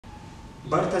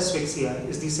Birth asphyxia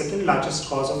is the second largest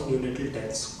cause of neonatal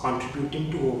deaths,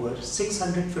 contributing to over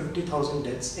 650,000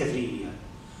 deaths every year.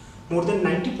 More than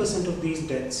 90% of these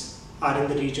deaths are in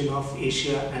the region of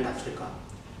Asia and Africa.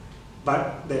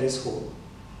 But there is hope.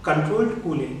 Controlled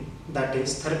cooling, that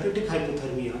is therapeutic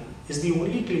hypothermia, is the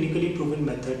only clinically proven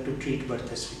method to treat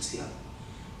birth asphyxia.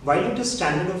 While it is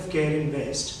standard of care in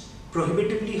West,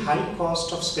 prohibitively high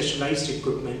cost of specialized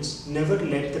equipments never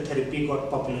let the therapy got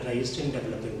popularized in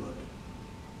developing world.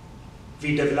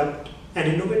 We developed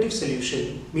an innovative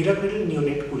solution, MiraCradle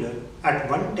Neonate cooler, at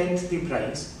 1/10 the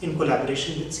price in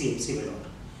collaboration with CMC Valor.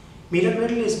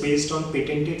 MiraCradle is based on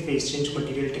patented phase change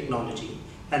material technology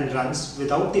and runs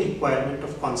without the requirement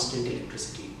of constant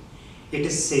electricity. It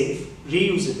is safe,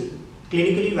 reusable,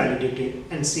 clinically validated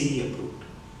and CE approved.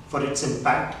 For its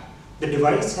impact, the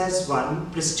device has won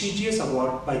prestigious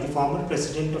award by the former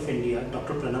President of India,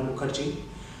 Dr. Pranab Mukherjee,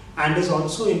 and is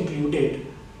also included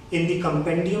in the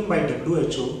compendium by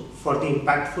WHO for the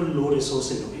impactful low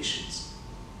resource innovations.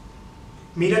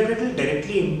 MiraCradle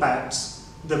directly impacts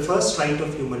the first right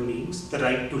of human beings, the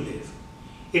right to live.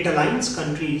 It aligns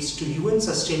countries to UN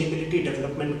Sustainability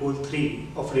Development Goal 3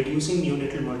 of reducing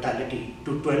neonatal mortality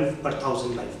to 12 per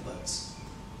 1,000 live births.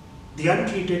 The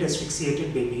untreated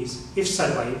asphyxiated babies, if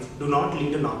survive, do not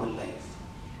lead a normal life.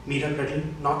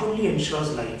 MiraCradle not only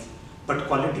ensures life, but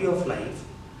quality of life,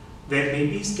 where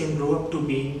babies can grow up to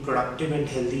being productive and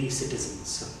healthy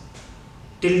citizens.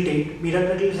 Till date,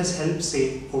 MiraCradle has helped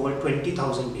save over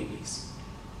 20,000 babies.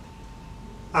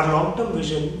 Our long-term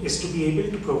vision is to be able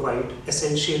to provide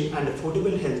essential and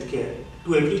affordable healthcare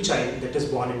to every child that is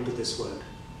born into this world,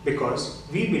 because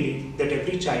we believe that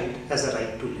every child has a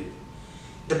right to live.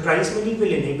 The prize money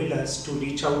will enable us to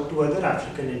reach out to other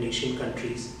African and Asian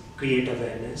countries, create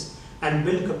awareness, and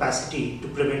build capacity to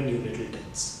prevent neonatal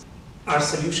deaths. Our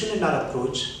solution and our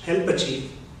approach help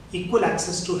achieve equal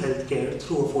access to healthcare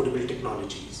through affordable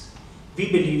technologies. We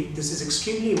believe this is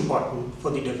extremely important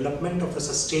for the development of a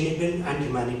sustainable and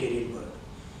humanitarian world.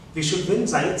 We should win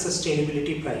Zayed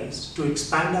Sustainability Prize to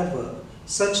expand our work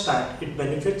such that it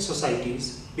benefits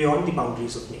societies beyond the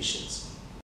boundaries of nations.